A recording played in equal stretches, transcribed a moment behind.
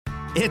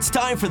It's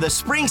time for the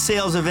spring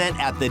sales event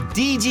at the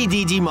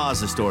DGDG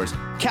Mazda stores.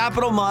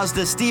 Capital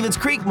Mazda, Stevens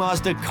Creek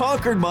Mazda,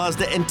 Concord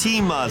Mazda, and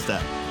Team Mazda.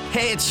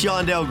 Hey, it's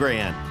Sean Del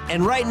Gran.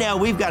 And right now,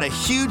 we've got a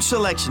huge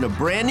selection of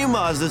brand new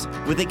Mazdas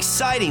with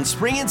exciting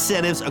spring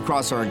incentives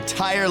across our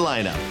entire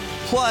lineup.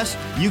 Plus,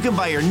 you can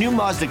buy your new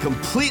Mazda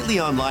completely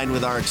online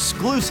with our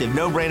exclusive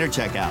no-brainer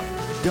checkout.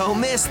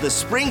 Don't miss the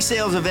spring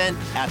sales event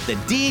at the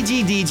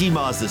DGDG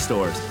Mazda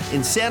stores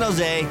in San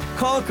Jose,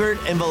 Concord,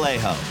 and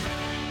Vallejo.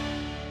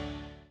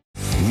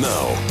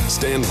 Now,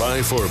 stand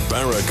by for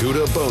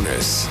Barracuda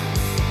Bonus.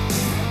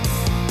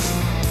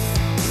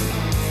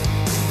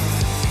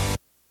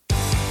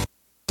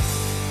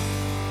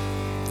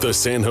 The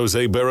San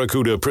Jose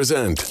Barracuda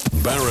present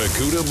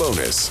Barracuda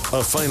Bonus,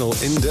 a final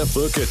in-depth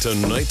look at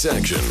tonight's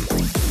action.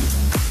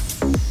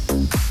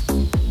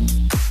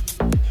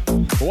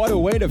 What a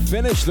way to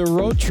finish the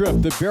road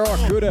trip. The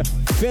Barracuda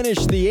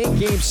finished the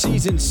 8-game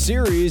season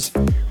series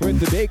with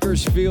the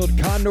Bakersfield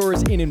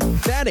Condors in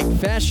emphatic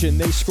fashion.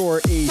 They score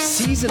a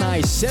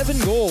season-high 7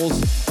 goals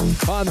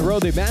on the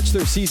road. They matched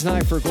their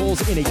season-high for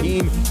goals in a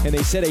game, and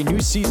they set a new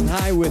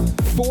season-high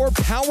with 4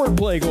 power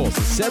play goals.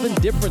 7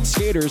 different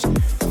skaters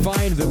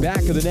find the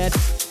back of the net,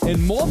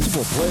 and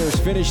multiple players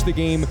finished the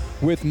game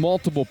with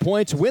multiple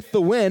points. With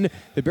the win,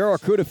 the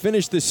Barracuda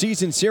finished the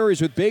season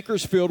series with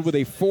Bakersfield with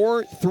a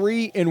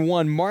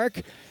 4-3-1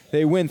 mark.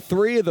 They win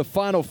 3 of the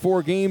final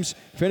 4 games,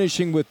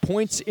 finishing with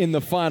points in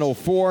the final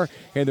 4,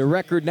 and the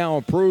record now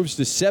improves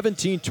to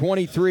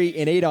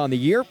 17-23-8 on the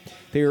year.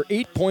 They are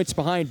 8 points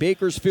behind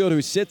Bakersfield,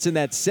 who sits in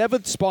that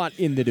 7th spot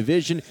in the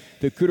division.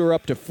 The Cuda are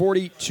up to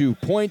 42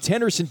 points.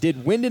 Henderson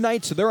did win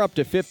tonight, so they're up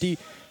to 50.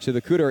 So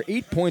the Cuda are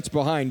 8 points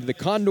behind the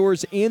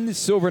Condors and the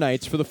Silver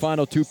Knights for the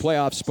final 2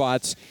 playoff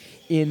spots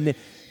in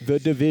the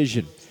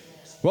division.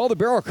 Well, the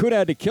Barracuda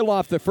had to kill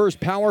off the first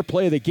power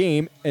play of the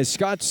game as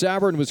Scott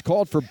Sabrin was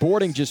called for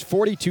boarding just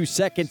 42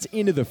 seconds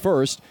into the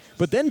first,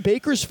 but then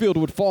Bakersfield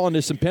would fall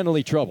into some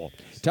penalty trouble.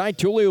 Ty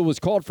Tullio was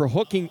called for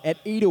hooking at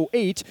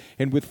 8:08,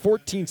 and with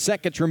 14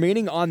 seconds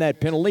remaining on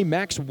that penalty,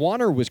 Max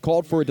Warner was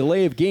called for a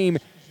delay of game,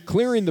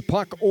 clearing the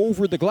puck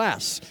over the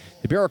glass.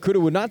 The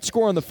Barracuda would not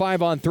score on the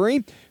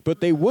 5-on-3, but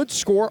they would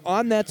score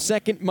on that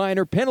second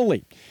minor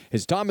penalty,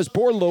 as Thomas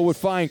Bordelot would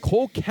find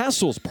Cole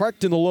Castles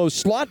parked in the low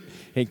slot,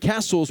 and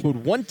Castles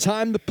would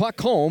one-time the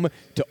puck home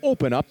to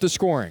open up the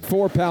scoring.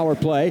 4 power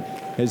play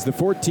as the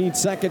 14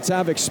 seconds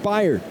have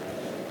expired.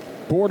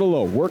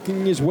 Bordelot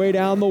working his way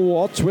down the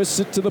wall, twists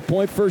it to the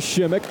point for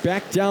Shimmick,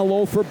 back down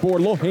low for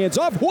Bordelot, hands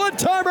off,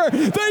 one-timer,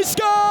 they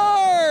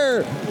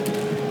score!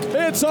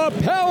 It's a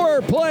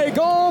power play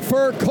goal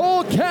for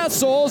Cole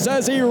Castles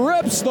as he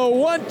rips the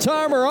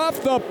one-timer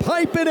off the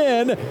pipe and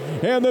in,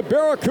 and the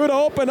Barracuda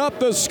open up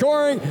the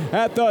scoring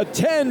at the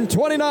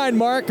 10:29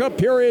 mark of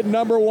period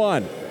number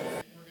 1.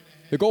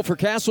 The goal for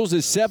Castles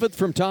is 7th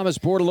from Thomas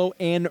Bordelot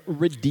and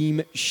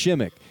Radim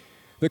Shimmick.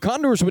 The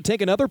Condors would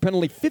take another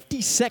penalty 50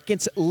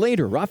 seconds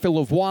later. Raphael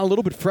Lavoie, a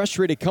little bit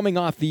frustrated coming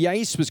off the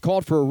ice, was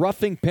called for a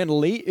roughing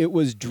penalty. It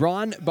was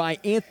drawn by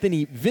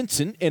Anthony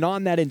Vincent, and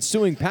on that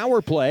ensuing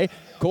power play,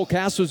 Cole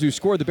Castles, who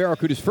scored the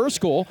Barracuda's first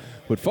goal,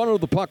 would funnel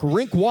the puck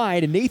rink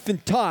wide, and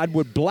Nathan Todd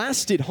would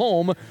blast it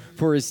home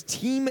for his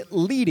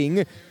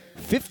team-leading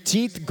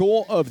 15th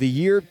goal of the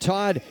year.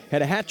 Todd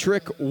had a hat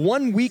trick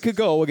 1 week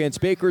ago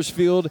against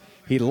Bakersfield.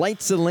 He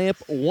lights the lamp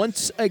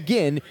once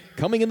again,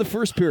 coming in the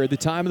first period, the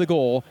time of the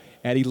goal,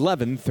 at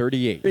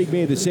 11:38. Big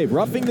made the save,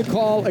 roughing the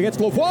call against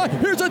Lavoie.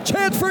 Here's a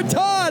chance for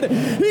Todd.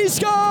 He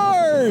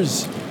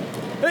scores!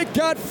 It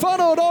got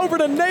funneled over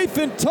to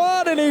Nathan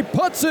Todd, and he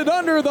puts it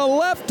under the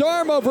left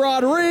arm of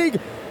Rodrigue.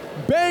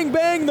 Bang,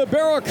 bang, the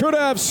Barracuda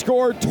have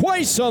scored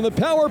twice on the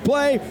power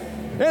play,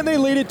 and they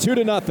lead it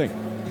 2-0.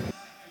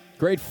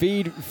 Great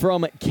feed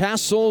from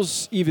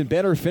Castles. Even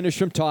better finish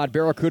from Todd.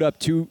 Barracuda up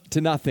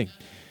 2-0.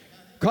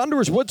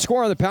 Condors would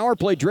score on the power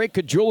play. Drake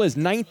Caggiula is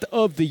 9th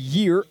of the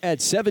year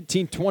at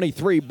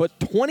 17:23, but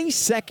 20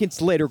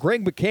 seconds later,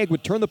 Greg McCaig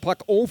would turn the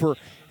puck over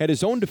at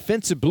his own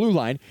defensive blue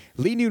line,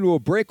 leading to a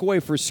breakaway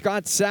for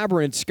Scott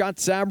Sabrin. Scott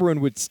Sabrin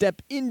would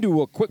step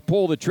into a quick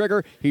pull of the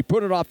trigger. He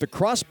put it off the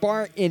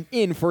crossbar and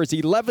in for his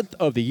 11th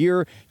of the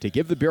year to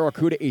give the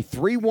Barracuda a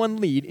 3-1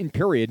 lead in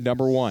period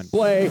number 1.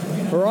 Play,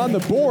 or on the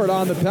board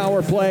on the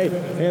power play,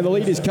 and the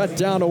lead is cut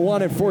down to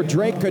 1. And for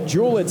Drake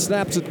Caggiula, it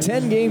snaps a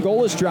 10-game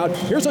goalless drought.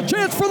 Here's a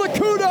chance for the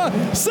Cuda.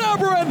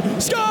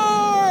 Sabrin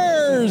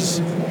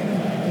scores!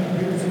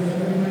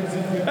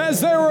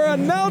 As they were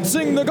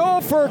announcing the goal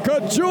for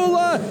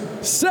Caggiula,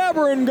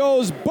 Sabrin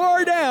goes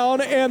bar down,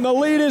 and the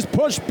lead is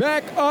pushed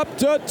back up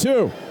to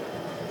 2.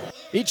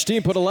 Each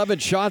team put 11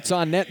 shots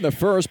on net in the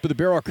first, but the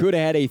Barracuda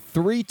had a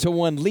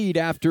 3-1 lead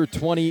after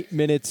 20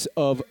 minutes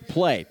of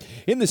play.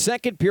 In the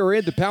second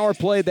period, the power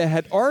play that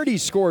had already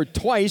scored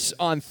twice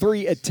on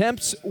 3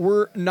 attempts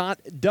were not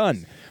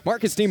done.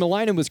 Marcus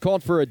Niemelainen was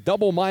called for a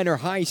double minor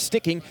high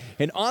sticking,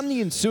 and on the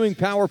ensuing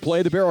power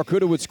play, the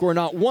Barracuda would score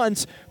not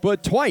once,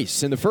 but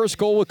twice. And the first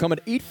goal would come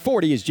at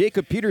 8:40 as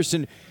Jacob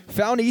Peterson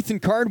found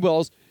Ethan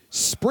Cardwell's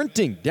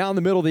sprinting down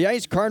the middle of the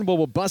ice. Cardwell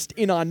will bust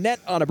in on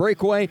net on a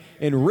breakaway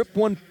and rip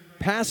one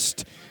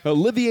past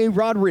Olivier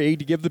Rodrigue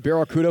to give the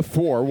Barracuda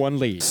 4-1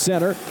 lead.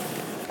 Center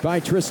by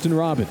Tristan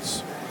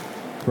Robbins.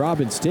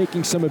 Robbins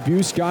taking some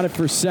abuse, got it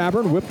for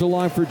Sabern, whipped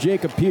along for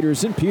Jacob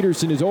Peterson.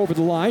 Peterson is over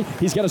the line.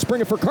 He's got to spring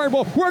it for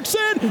Cardwell. Works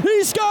in.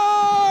 He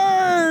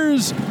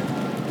scores!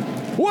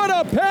 What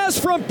a pass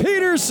from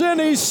Peterson.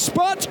 He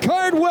spots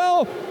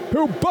Cardwell,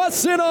 who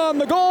butts in on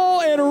the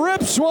goal and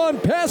rips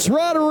one past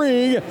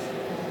Rodrigue.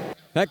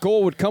 That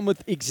goal would come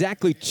with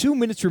exactly 2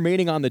 minutes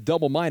remaining on the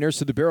double minor,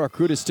 so the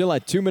Barracuda still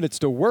had 2 minutes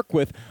to work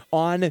with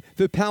on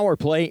the power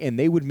play, and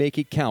they would make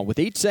it count. With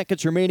 8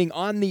 seconds remaining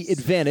on the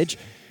advantage,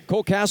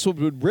 Cole Castle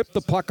would rip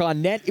the puck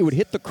on net. It would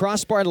hit the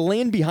crossbar to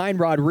land behind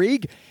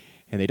Rodrigue,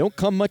 and they don't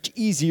come much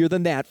easier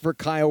than that for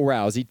Kyle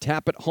Rouse. He'd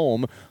tap it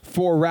home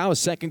for Rouse,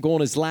 second goal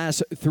in his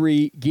last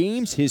 3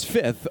 games, his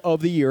 5th of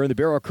the year, and the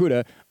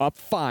Barracuda up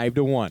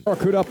 5-1.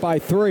 Barracuda up by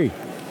 3.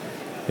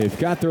 They've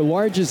got their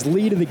largest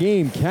lead of the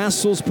game.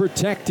 Castle's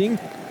protecting.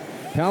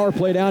 Power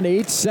play down to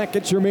 8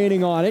 seconds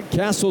remaining on it.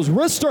 Castle's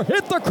wrister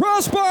hit the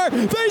crossbar.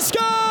 They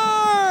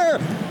score!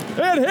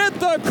 It hit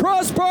the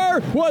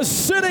crossbar, was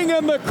sitting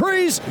in the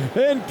crease,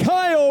 and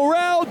Kyle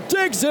Rao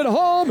digs it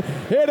home.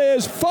 It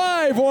is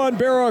 5-1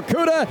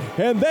 Barracuda,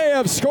 and they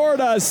have scored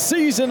a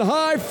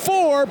season-high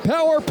 4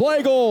 power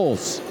play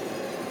goals.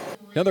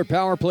 Another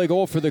power play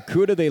goal for the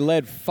Cuda. They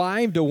led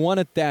 5-1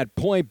 at that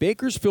point.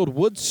 Bakersfield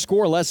would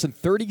score less than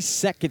 30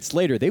 seconds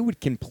later. They would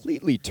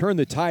completely turn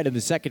the tide in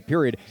the second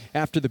period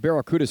after the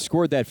Barracuda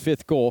scored that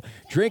 5th goal.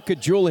 Drake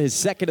Kajula, his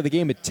second of the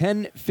game at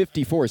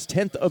 10:54, his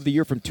 10th of the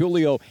year from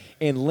Tulio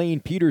and Lane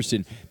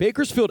Peterson.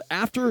 Bakersfield,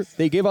 after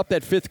they gave up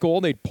that 5th goal,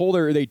 they'd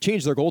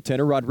change their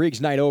goaltender.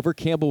 Rodrigue's night over.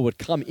 Campbell would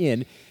come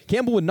in.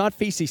 Campbell would not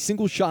face a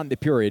single shot in the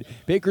period.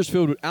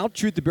 Bakersfield would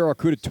outshoot the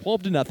Barracuda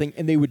 12-0,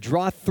 and they would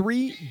draw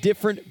 3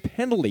 different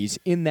penalties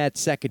in that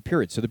second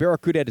period. So the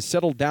Barracuda had to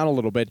settle down a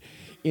little bit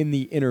in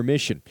the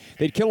intermission.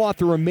 They'd kill off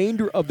the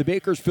remainder of the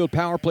Bakersfield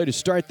power play to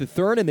start the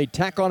third, and they'd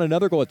tack on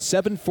another goal at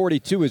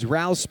 7:42 as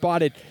Rouse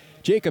spotted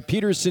Jacob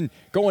Peterson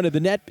going to the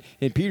net,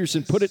 and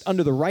Peterson put it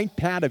under the right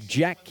pad of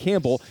Jack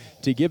Campbell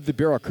to give the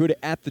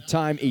Barracuda at the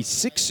time a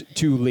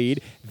 6-2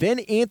 lead. Then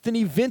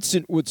Anthony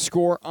Vincent would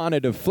score on a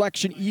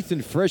deflection.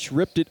 Ethan Frisch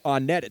ripped it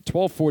on net at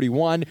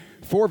 12:41.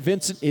 For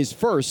Vincent, his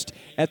first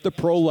at the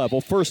pro level,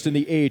 first in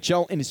the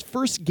AHL, and his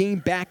first game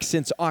back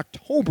since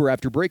October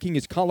after breaking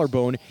his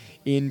collarbone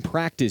in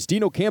practice.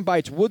 Dino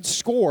Kambites would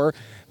score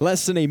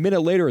less than a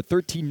minute later at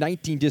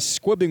 13:19,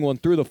 just squibbing one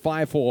through the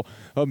 5-hole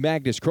of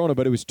Magnus Krona,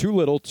 but it was too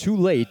little, too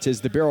late as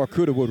the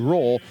Barracuda would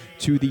roll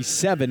to the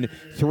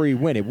 7-3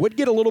 win. It would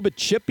get a little bit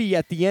chippy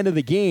at the end of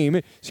the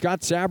game.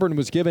 Scott Sabern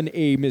was given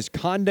a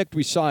misconduct.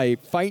 We saw a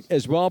fight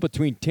as well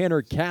between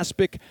Tanner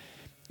Kaspic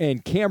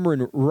and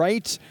Cameron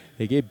Wright.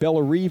 They gave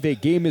Bellarive a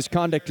game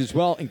misconduct as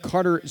well, and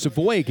Carter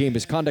Savoy a game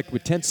misconduct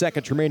with 10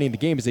 seconds remaining in the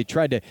game as they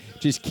tried to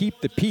just keep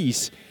the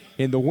peace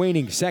in the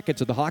waning seconds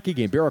of the hockey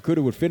game.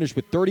 Barracuda would finish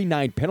with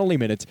 39 penalty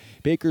minutes.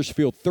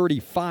 Bakersfield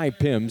 35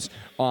 PIMs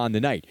on the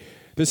night.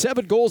 The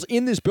 7 goals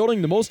in this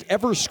building, the most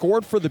ever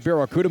scored for the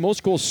Barracuda.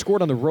 Most goals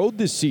scored on the road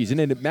this season,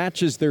 and it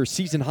matches their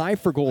season high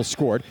for goals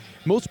scored.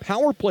 Most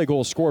power play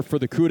goals scored for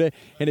the Cuda,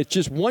 and it's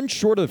just one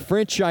short of the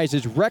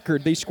franchise's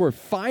record. They scored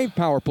 5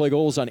 power play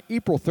goals on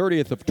April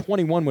 30th of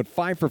 21, went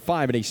 5 for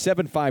 5 in a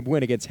 7-5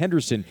 win against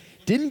Henderson.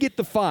 Didn't get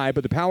the 5,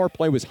 but the power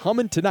play was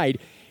humming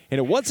tonight, and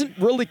it wasn't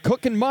really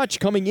cooking much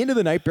coming into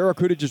the night.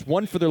 Barracuda just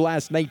won for their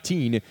last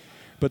 19.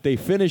 But they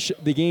finish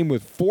the game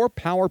with 4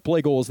 power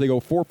play goals. They go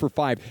 4 for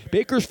 5.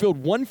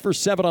 Bakersfield 1 for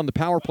 7 on the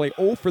power play,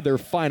 0 for their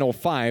final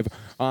 5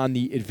 on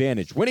the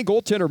advantage. Winning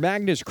goaltender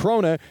Magnus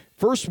Krona,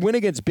 first win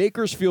against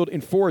Bakersfield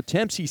in 4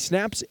 attempts. He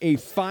snaps a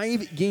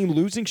 5-game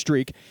losing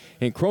streak,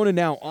 and Krona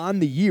now on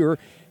the year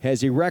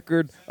has a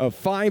record of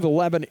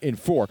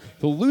 5-11-4.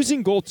 The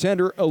losing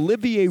goaltender,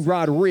 Olivier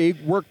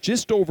Rodrigue, worked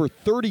just over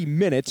 30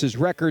 minutes. His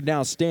record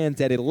now stands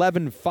at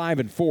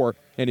 11-5-4,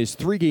 and his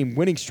 3-game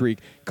winning streak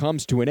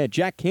comes to an end.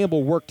 Jack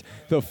Campbell worked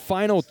the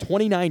final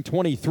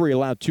 29-23,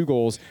 allowed 2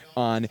 goals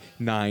on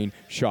 9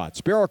 shots.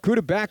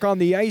 Barracuda back on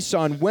the ice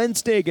on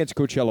Wednesday against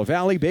Coachella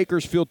Valley.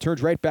 Bakersfield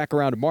turns right back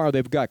around tomorrow.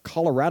 They've got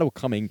Colorado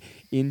coming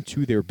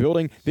into their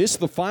building. This is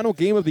the final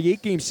game of the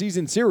 8-game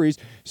season series,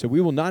 so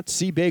we will not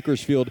see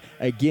Bakersfield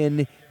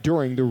again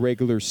during the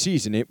regular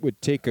season. It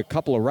would take a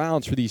couple of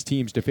rounds for these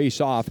teams to face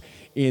off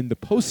in the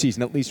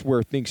postseason, at least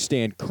where things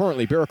stand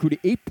currently. Barracuda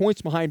 8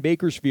 points behind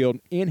Bakersfield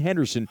and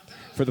Henderson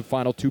for the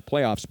final 2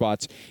 playoff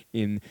spots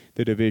in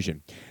the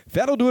division.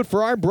 That'll do it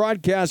for our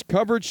broadcast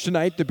coverage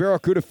tonight. The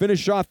Barracuda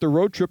finished off the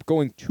road trip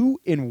going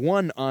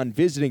 2-1 on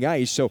visiting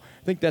ice, so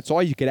I think that's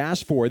all you could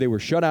ask for. They were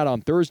shut out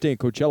on Thursday in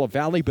Coachella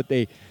Valley, but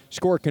they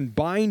score a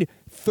combined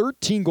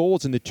 13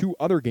 goals in the 2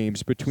 other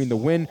games between the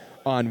win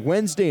on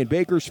Wednesday in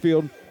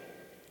Bakersfield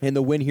and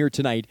the win here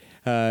tonight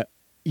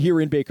here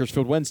in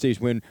Bakersfield. Wednesday's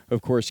win,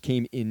 of course,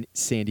 came in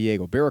San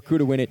Diego.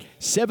 Barracuda win it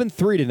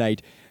 7-3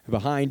 tonight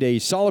behind a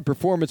solid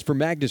performance for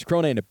Magnus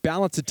Krone and a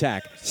balanced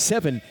attack.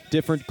 7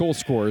 different goal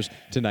scorers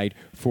tonight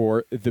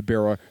for the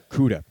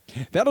Barracuda.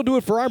 That'll do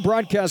it for our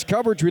broadcast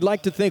coverage. We'd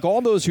like to thank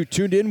all those who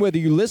tuned in, whether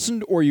you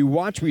listened or you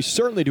watched. We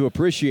certainly do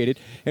appreciate it.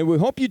 And we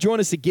hope you join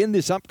us again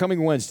this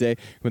upcoming Wednesday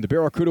when the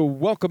Barracuda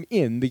welcome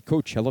in the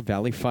Coachella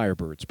Valley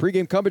Firebirds.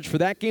 Pre-game coverage for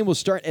that game will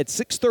start at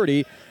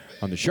 6:30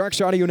 on the Sharks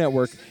Audio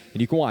Network,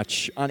 and you can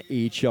watch on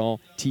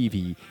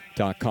HLTV.com.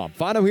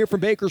 Final here from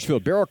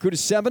Bakersfield, Barracuda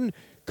 7,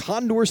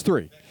 Condors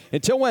 3.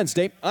 Until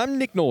Wednesday, I'm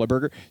Nick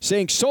Nollenberger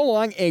saying so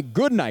long and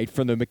good night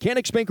from the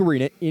Mechanics Bank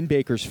Arena in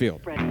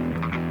Bakersfield.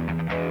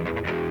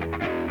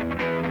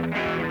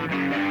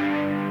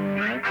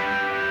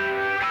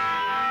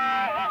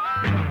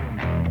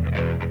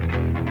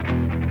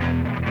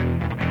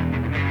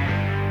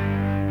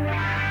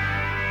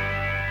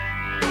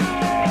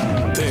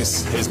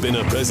 This has been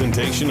a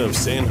presentation of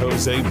San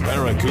Jose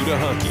Barracuda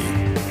Hockey.